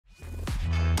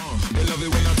love it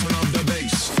when I turn up the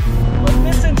bass. But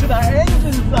listen to that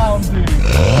engine sound, dude.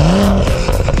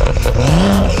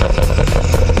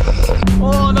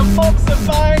 Oh, the boxer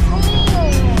bang. Oh,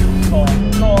 go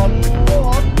on, go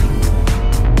on.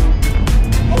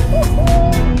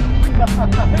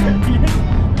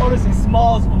 Honestly,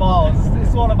 smiles for miles.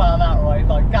 It's all about that, right?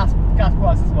 Like gas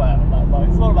prices whatever, man. Like,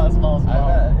 it's all about smiles for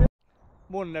miles.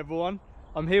 Morning, everyone.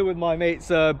 I'm here with my mate's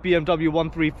BMW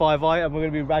M135i, and we're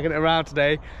going to be ragging it around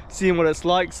today, seeing what it's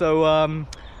like. So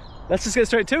let's just get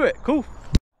straight to it. Cool.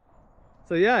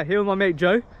 So yeah, here with my mate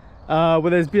Joe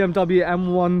with his BMW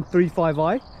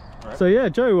M135i. Right. So yeah,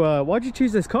 Joe, why did you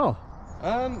choose this car?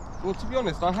 Well, to be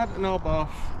honest, I had an Alba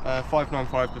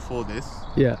 595 before this.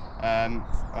 Yeah.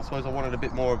 I suppose I wanted a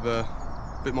bit more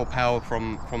power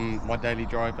from my daily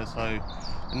driver, so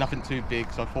nothing too big.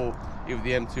 So I thought either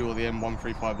the M2 or the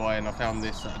M135i, and I found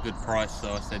this at a good price.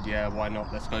 So I said, yeah, why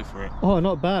not? Let's go for it. Oh,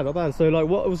 not bad, not bad. So like,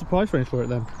 what was the price range for it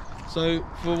then? So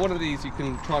for one of these, you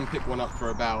can try and pick one up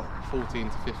for about 14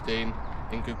 to 15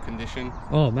 in good condition.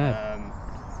 Oh man.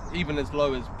 Even as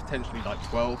low as potentially like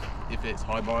 12 if it's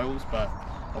high miles, but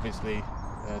obviously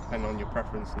depending on your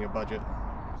preference and your budget.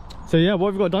 So yeah, what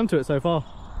have you got done to it so far?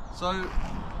 So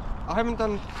I haven't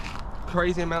done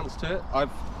crazy amounts to it.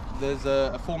 There's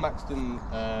a full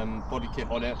MAXTON body kit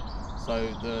on it, so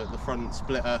the front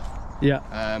splitter, yeah,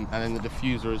 and then the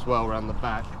diffuser as well around the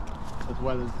back, as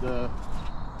well as the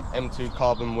M2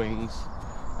 carbon wings,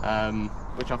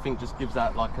 which I think just gives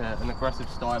that like an aggressive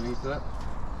styling to it.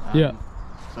 Yeah.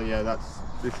 So yeah,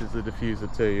 this is the diffuser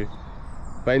too.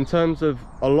 But in terms of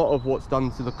a lot of what's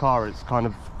done to the car, it's kind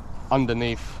of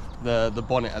underneath the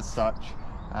bonnet as such,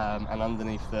 and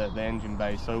underneath the engine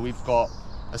bay. So we've got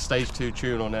a stage 2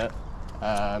 tune on it,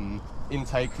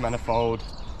 intake manifold.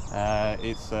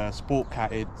 It's sport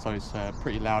catted, so it's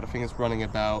pretty loud. I think it's running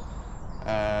about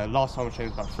last time I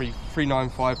checked, about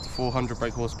 395 to 400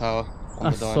 brake horsepower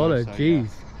on the dyno. That's solid, so, jeez.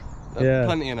 Yeah,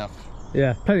 plenty enough.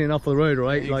 Yeah, plenty enough for the road,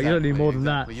 right? Exactly, like, you don't need more than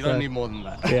that. You don't need more than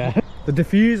that. Yeah. The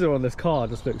diffuser on this car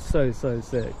just looks so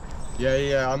sick.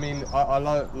 Yeah. I mean, I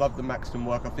love the MAXTON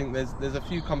work. I think there's a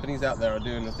few companies out there are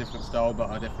doing a different style, but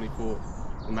I definitely thought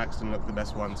the MAXTON looked the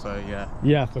best one. So yeah.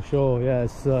 Yeah, for sure. Yeah.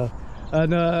 It's,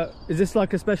 and is this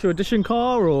like a special edition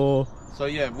car or? So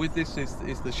yeah, with this is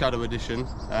the Shadow Edition.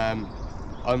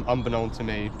 Unbeknown to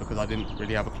me, because I didn't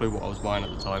really have a clue what I was buying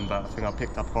at the time, but I think I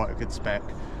picked up quite a good spec.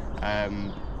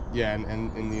 Yeah,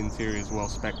 and the interior is well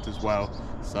spec'd as well,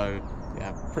 so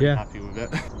yeah, pretty happy with it.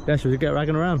 Yeah, should we get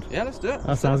ragging around? Yeah, let's do it.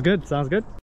 That sounds good, sounds good.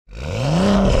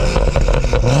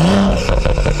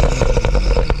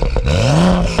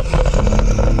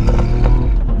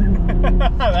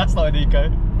 That's not an eco.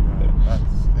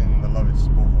 That's in the lowest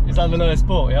sport. Is that the lowest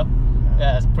sport, yeah?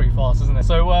 Yeah, it's pretty fast, isn't it?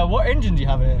 So what engine do you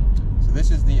have here? So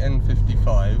this is the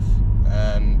N55.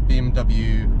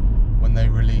 BMW, when they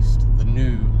released the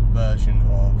new version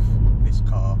of this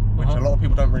car, which a lot of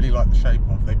people don't really like the shape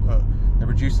of, they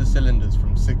reduced the cylinders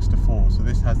from 6 to 4, so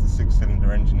this has the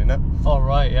 6-cylinder engine in it. Oh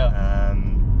right, yeah.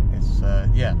 It's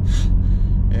yeah,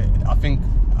 I think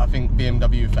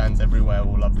BMW fans everywhere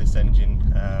will love this engine,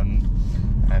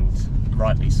 and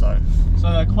rightly so.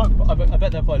 So they're quite, I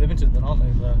bet they're quite limited then, aren't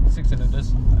they, the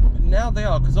 6-cylinders? Now they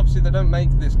are, because obviously they don't make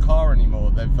this car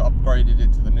anymore. They've upgraded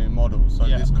it to the new model, so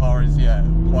this car is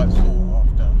quite sought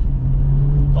after.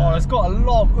 Oh, it's got a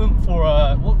lot of oomph for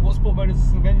what sport mode is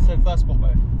this again? You said first sport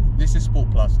mode. This is Sport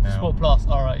Plus now. Sport Plus,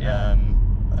 all right, yeah. And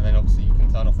then obviously you can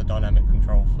turn off the dynamic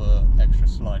control for extra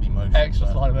slidey motion. Extra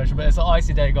slidey motion, but it's an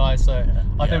icy day, guys. So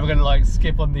I think we're gonna like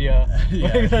skip on the.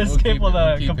 We're gonna skip on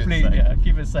the complete. Yeah,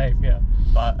 keep it safe. Yeah.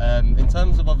 But in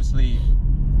terms of obviously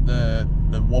the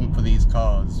want for these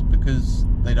cars, because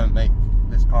they don't make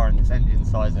this car in this engine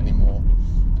size anymore.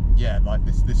 Yeah, like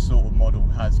this sort of model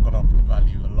has gone up in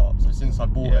value a lot. So since I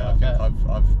bought it, I think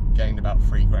I've gained about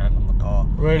 $3 on the car.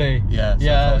 Really? Yeah. So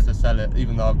if I was to sell it,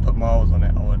 even though I've put miles on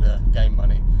it, I would gain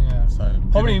money. Yeah. So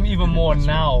probably even more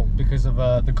now because of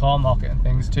the car market and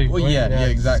things too. Well, yeah,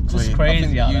 exactly. It's just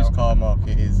crazy. I think the used car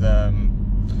market is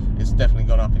it's definitely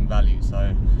gone up in value.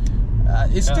 So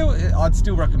it's I'd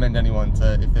still recommend anyone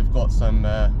to, if they've got some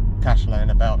cash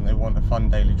laying about and they want a fun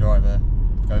daily driver,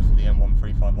 go for the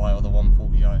M135i or the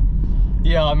 140i.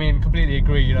 Yeah, I mean, completely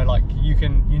agree. You know, like you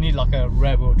need like a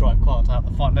rear-wheel drive car to have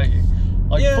the fun, don't you?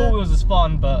 Like four wheels is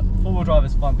fun, but four-wheel drive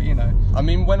is fun. But you know, I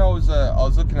mean, when I was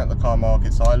looking at the car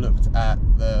market, so I looked at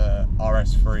the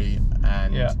RS3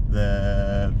 and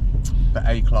the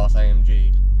A-Class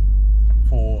AMG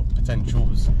for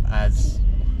potentials as,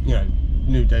 you know,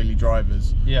 new daily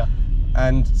drivers. Yeah.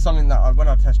 And something that when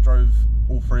I test drove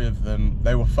all three of them,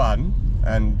 they were fun.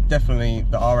 and definitely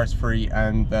the RS3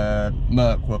 and the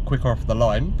Merc were quicker off the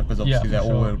line because obviously they're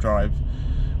all-wheel drive.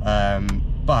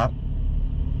 But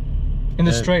in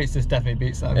the straights, this definitely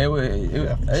beats that.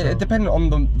 It depended on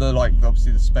the like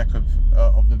obviously the spec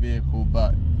of the vehicle,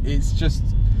 but it's just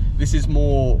this is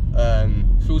more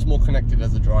feels more connected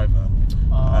as a driver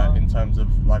in terms of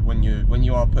like when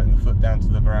you are putting the foot down to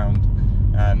the ground.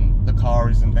 The car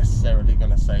isn't necessarily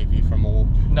going to save you from all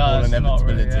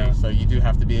inevitability, really, so you do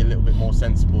have to be a little bit more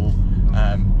sensible,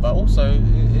 but also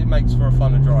it makes for a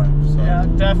funner drive. So. Yeah,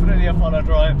 definitely a funner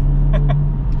drive.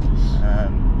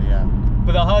 Yeah.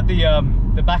 But I heard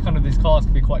the back end of these cars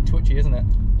can be quite twitchy, isn't it?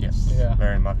 Yes,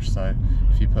 very much so.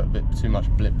 If you put a bit too much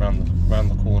blip round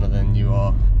the corner, then you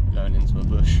are going into a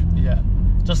bush. Yeah.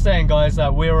 Just saying, guys,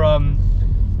 that we're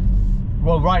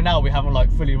well, right now we haven't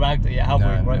like fully ragged it yet, have we?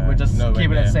 Right? We're just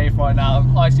keeping it safe right now.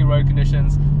 Icy road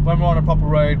conditions. When we're on a proper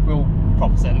road, we'll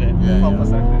proper send it.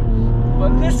 Send it.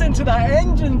 But listen to that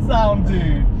engine sound,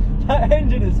 dude. That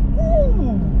engine is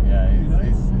woo. Yeah,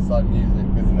 it's like music,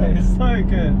 isn't it? It's so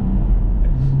good.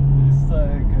 It's so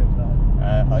good,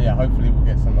 man. Yeah, hopefully we'll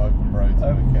get some open roads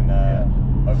and we can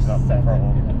open up the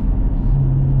throttle.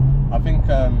 I think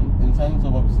in terms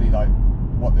of obviously like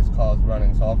what this car's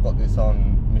running, so I've got this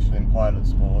on Michelin Pilot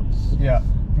Sports. Yeah,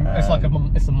 it's like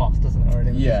it's a must, isn't it?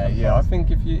 Already? Yeah. I think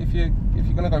if you're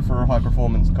gonna go for a high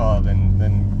performance car,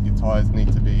 then your tyres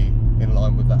need to be in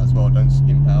line with that as well. Don't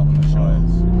skimp out on the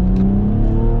tyres.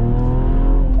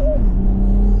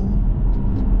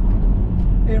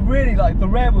 It really, like the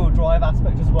rear wheel drive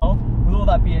aspect as well, with all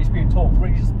that BHP torque,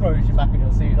 really just throws you back in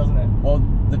your seat, doesn't it? Well,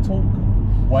 the torque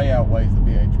way outweighs the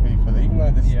BHP for even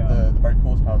though the brake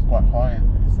horsepower is quite high.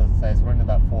 As I say, it's running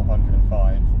about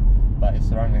 405, but it's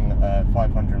running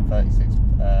 536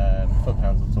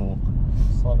 foot-pounds of torque.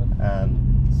 Solid.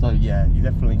 So yeah, you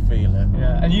definitely feel it.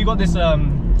 Yeah, and you got this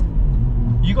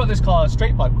car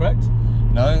straight pipe, correct?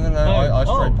 No, I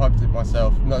straight piped it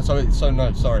myself. Sorry,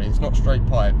 it's not straight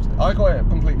piped. I got it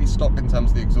completely stock in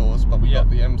terms of the exhaust, but we got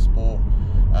the M Sport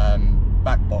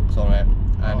back box on it,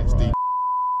 and it's deep.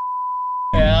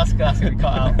 Yeah, that's gonna be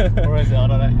cut out. Or is it? I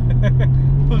don't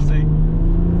know. We'll see.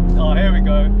 Oh, here we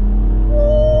go.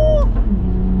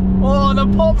 Oh, the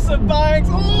pops and bangs.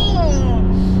 Oh!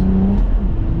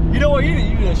 You know what you need?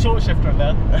 You need a short shifter in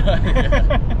there.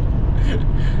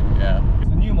 Yeah.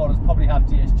 The new models probably have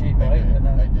DSG, right?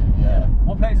 They do, yeah.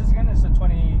 What plate is this again? It's a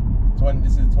 20...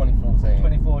 This is 2014.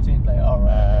 2014 plate,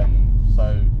 alright.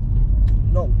 So,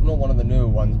 not one of the newer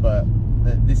ones, but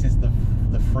this is the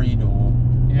 3-door.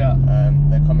 Yeah.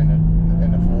 They come in a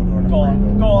 4-door and a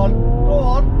 3-door. Go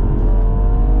on.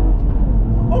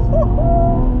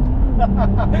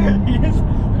 He just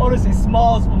honestly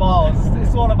smiles for miles.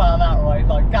 It's all about that, right?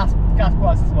 Like gas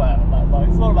prices were man. Like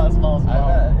it's all about smiles for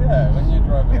miles. Yeah, when you're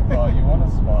driving a car, you want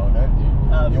to smile, don't you?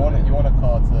 Absolutely. You want a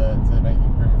car to make you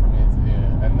grin from ear to ear,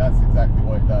 and that's exactly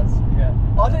what it does. Yeah.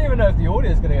 I don't even know if the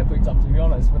audio is going to get picked up, to be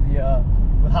honest, with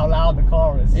how loud the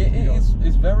car is.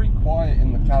 It's very quiet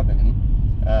in the cabin.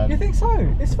 You think so?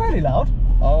 It's fairly loud.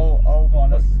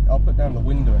 I'll put down the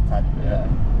window a tad bit. Yeah.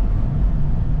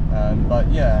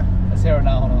 But yeah. Let's hear it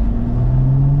now, hold on.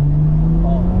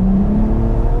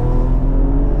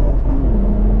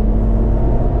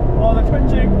 Oh, the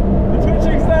twitching. The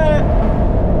twitching's there.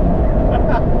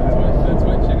 The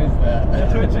twitching is there.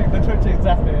 The twitching's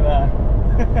definitely there.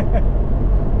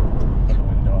 The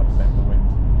window, I'd say the wind.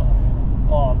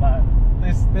 Oh man,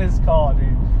 this car,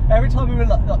 dude. Every time I'm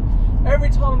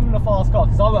in a fast car,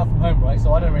 because I work from home, right?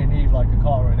 So I don't really need like a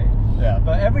car really. Yeah.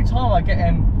 But every time I get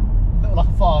in like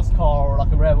a fast car or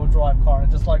like a rear wheel drive car and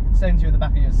it just like sends you in the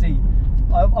back of your seat,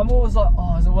 I'm always like,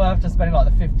 oh, is it worth just spending like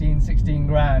the 15-16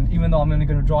 grand, even though I'm only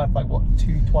going to drive like what,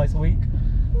 twice a week?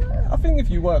 I think if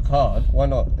you work hard, why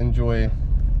not enjoy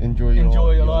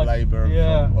your life. labour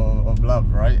of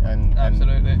love, right? And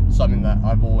absolutely. And something that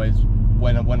I've always,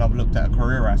 when I've looked at a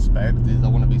career aspect, is I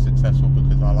want to be successful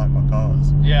because I like my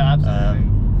cars. Yeah, absolutely.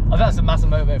 I think that's a massive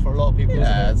motivator for a lot of people.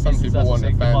 Yeah, some people want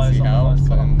a fancy house,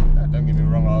 and don't get me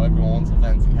wrong, everyone wants a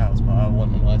fancy house, but I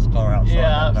want a nice car outside.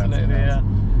 Yeah, absolutely. Yeah.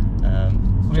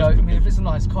 I mean, if it's a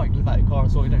nice car, you can live out your car,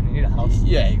 so you don't need a house.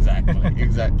 Yeah,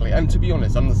 exactly. And to be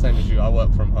honest, I'm the same as you. I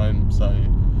work from home, so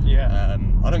yeah.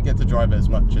 I don't get to drive it as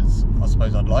much as I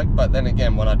suppose I'd like, but then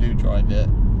again, when I do drive it,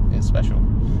 it's special.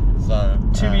 So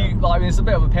to me, like, I mean, it's a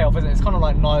bit of a payoff, isn't it? It's kind of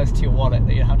like nice to your wallet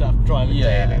that you have to drive it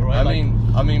daily, right?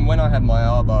 I mean, when I had my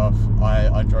R-Bath,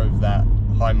 I drove that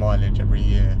high mileage every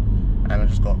year, and I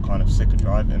just got kind of sick of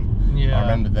driving. Yeah. I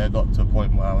remember there got to a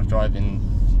point where I was driving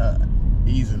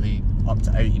easily up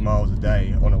to 80 miles a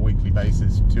day on a weekly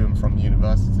basis to and from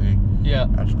university. Yeah.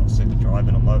 I just got sick of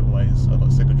driving on motorways. I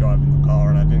got sick of driving the car,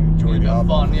 and I didn't enjoy the other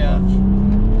fun, yeah. much.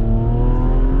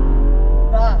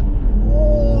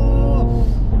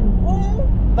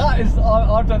 That is,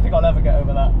 I don't think I'll ever get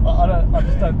over that. I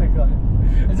just don't think.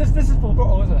 This is full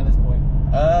throttle, isn't it, at this point?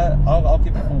 I'll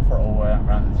keep it full throttle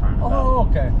around the time. Oh,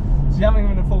 okay. So you haven't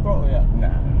even been full throttle yet? No.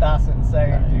 That's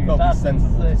insane, dude. You've got to be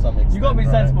sensible to some extent. You've got to be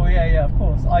sensible, yeah, of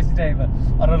course. 𝐸𝐨𝐳, but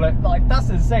I don't know, like, that's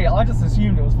insane. I just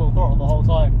assumed it was full throttle the whole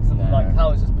time because of like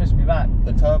how it's just pushing me back.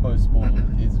 The turbo spool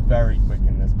is very quick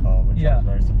in this car, which I was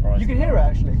very surprised. You can hear it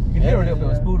actually. You can hear a little bit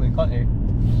of spooling, can't you?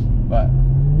 But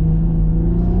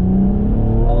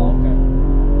okay.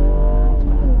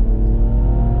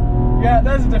 Yeah,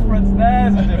 there's a difference.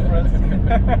 There's a difference.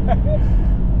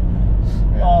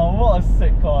 Oh, what a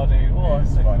sick car, dude. What a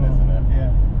sick car. Isn't it?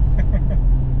 Yeah.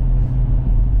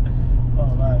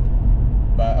 Oh man.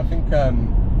 But I think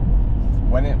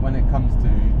when it comes to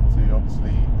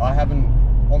obviously, I haven't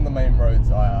on the main roads.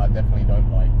 I definitely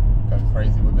don't like go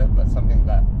crazy with it. But something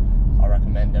that I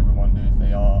recommend everyone do if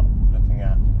they are looking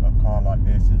at a car like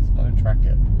this is go and track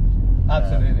it.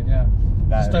 Absolutely, yeah.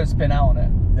 Just don't spin out on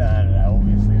it. No,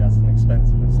 obviously that's an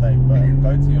expensive mistake. But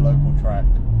go to your local track.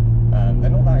 They're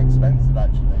not that expensive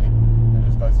actually. And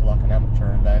just go to like an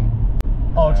amateur event.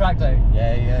 Oh, track day.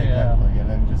 Yeah, exactly. And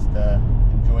then just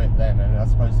enjoy it then. And I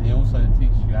suppose it also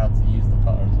teaches you how to use the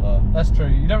car as well. That's true.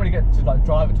 You don't really get to like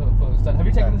drive it to the full extent. Have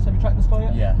you taken this? Have you tracked this car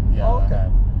yet? Yeah. Oh, okay.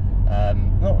 I have.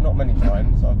 Not many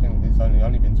times. I think it's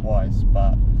only been twice,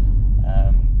 but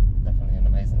definitely an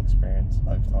amazing experience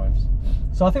both times.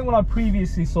 So I think when I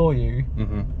previously saw you,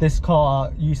 this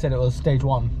car, you said it was stage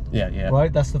 1. Yeah.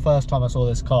 Right. That's the first time I saw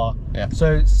this car. Yeah.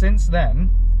 So since then,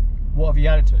 what have you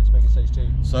added to it to make it stage 2?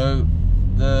 So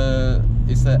the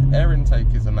air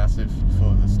intake is a massive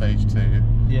for the stage 2.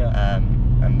 Yeah.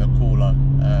 And the cooler,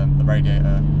 the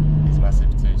radiator is massive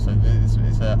too. So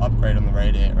it's an upgrade on the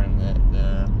radiator and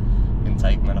the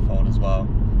intake manifold as well.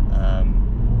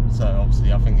 So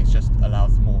obviously I think it just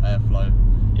allows more airflow.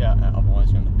 Yeah.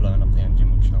 Otherwise you end up blowing up the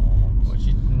engine, which no one wants.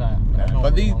 No.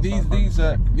 But these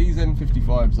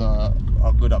M55s are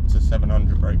good up to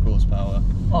 700 brake horsepower.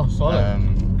 Oh, solid.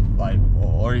 Like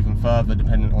or even further,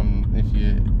 depending on if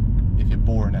you're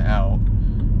boring it out.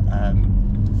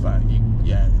 But you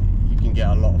can get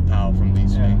a lot of power from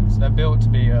these things. They're built to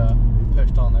be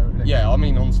pushed on there. Really. Yeah, I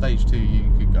mean on stage 2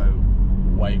 you could go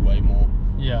way more.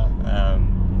 Yeah.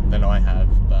 Than I have,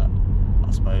 but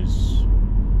I suppose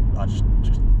I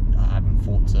haven't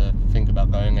thought to think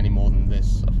about going any more than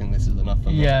this. I think this is enough for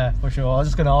me. Yeah, for sure. I was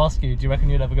just going to ask you, do you reckon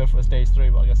you'd ever go for a stage 3,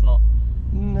 but I guess not?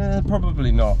 Nah,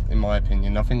 probably not, in my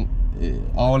opinion. I think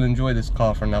I'll enjoy this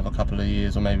car for another couple of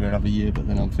years, or maybe another year, but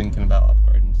then I'm thinking about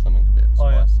upgrading to something a bit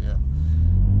spicier.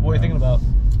 What are you thinking about?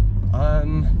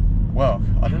 Well,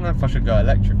 I don't know if I should go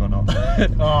electric or not.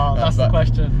 Oh, that's the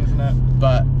question, isn't it?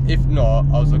 But if not,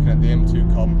 I was looking at the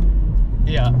M2 Comp.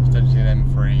 Yeah. Potentially an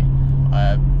M3.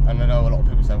 And I know a lot of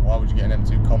people say, why would you get an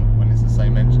M2 Comp when it's the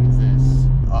same engine as this?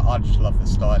 I just love the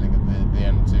styling of the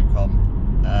M2 Comp.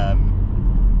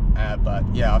 But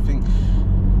yeah, I think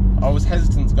I was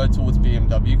hesitant to go towards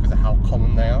BMW because of how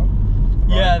common they are.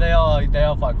 Right? Yeah, they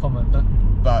are quite common.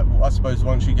 But I suppose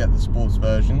once you get the sports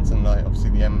versions and like obviously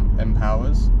the M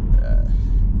Powers,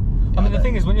 I mean, the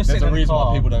thing is, when you're sitting in a car, there's a reason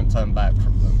why people don't turn back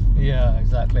from them. Yeah,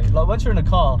 exactly. Like once you're in a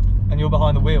car and you're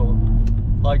behind the wheel,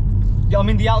 like, yeah, I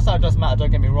mean, the outside does matter,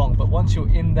 don't get me wrong, but once you're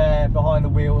in there behind the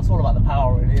wheel, it's all about the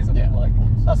power, really, isn't it? Like,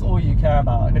 that's all you care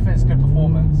about. And if it's good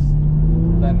performance,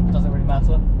 then it doesn't really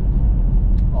matter.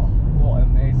 Oh, what an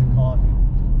amazing car, dude.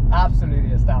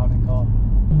 Absolutely astounding car.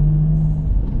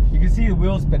 You can see the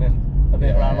wheels spinning a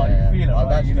bit around, like, you feel it, I've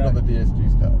right? actually got the DSG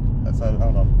stuff. So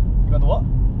hold on. You got the what?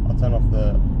 I'll turn off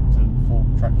the full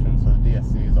traction, so the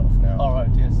DSC is off now.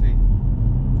 Alright, DSC.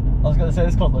 I was going to say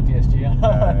this car's not DSG.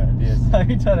 DSC. How are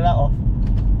you turning that off?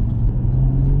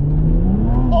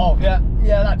 Oh, yeah,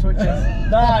 that twitches.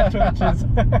 That twitches.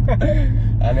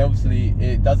 And obviously,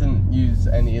 it doesn't use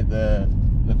any of the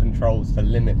controls to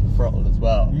limit the throttle as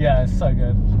well. Yeah, it's so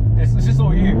good. It's just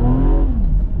all you.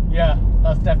 Yeah,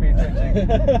 that's definitely twitching.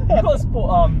 You've got a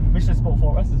sport, Michelin Sport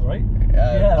 4Ss, right?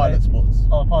 Yeah, Pilot Sports.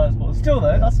 Oh, Pilot Sports. Still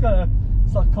though, it's like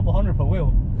a couple hundred per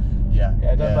wheel. Yeah.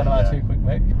 Yeah, don't burn them out too quick,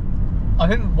 mate. I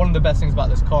think one of the best things about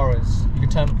this car is you can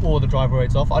turn all the driver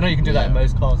aids off. I know you can do that in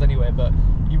most cars anyway, but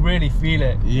you really feel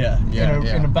it.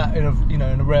 In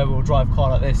a rear wheel drive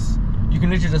car like this, you can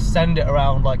literally just send it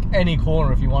around like any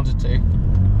corner if you wanted to.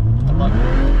 And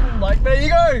like there you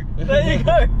go, there you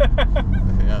go.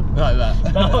 Yeah, like that.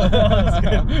 That was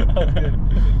good. That was good.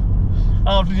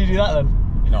 How often did you do that then?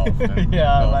 Not often. Yeah,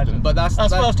 not imagine. often. But that's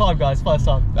first time, guys. First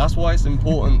time. That's why it's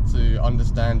important to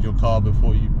understand your car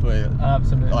before you put it.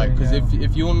 Absolutely. Like, because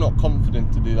if you're not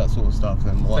confident to do that sort of stuff,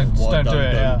 then don't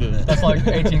do it. That's like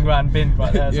 18 grand bin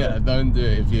right there. Yeah, don't do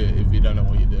it if you don't know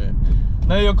what you're doing.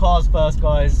 Know your cars first,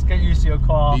 guys. Get used to your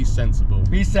car. Be sensible.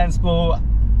 Be sensible,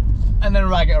 and then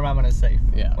rag it around when it's safe.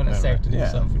 Yeah. When it's safe to do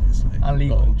so. Obviously. And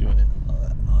legal. Gotta enjoy it.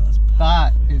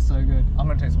 That is so good. I'm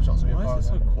gonna take some shots of your car. Why is it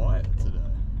so quiet today?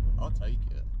 I'll take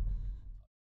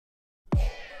it.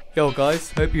 Yo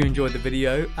guys, hope you enjoyed the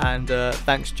video, and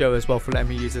thanks Joe as well for letting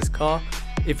me use this car.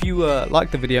 If you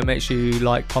like the video, make sure you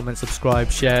like, comment,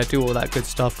 subscribe, share, do all that good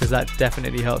stuff, because that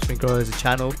definitely helps me grow as a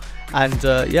channel. And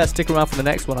yeah, stick around for the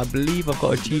next one. I believe I've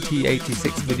got a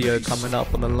GT86 video coming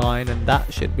up on the line, and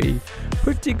that should be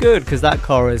pretty good because that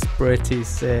car is pretty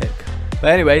sick.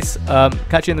 But anyways,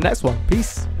 catch you in the next one.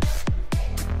 Peace.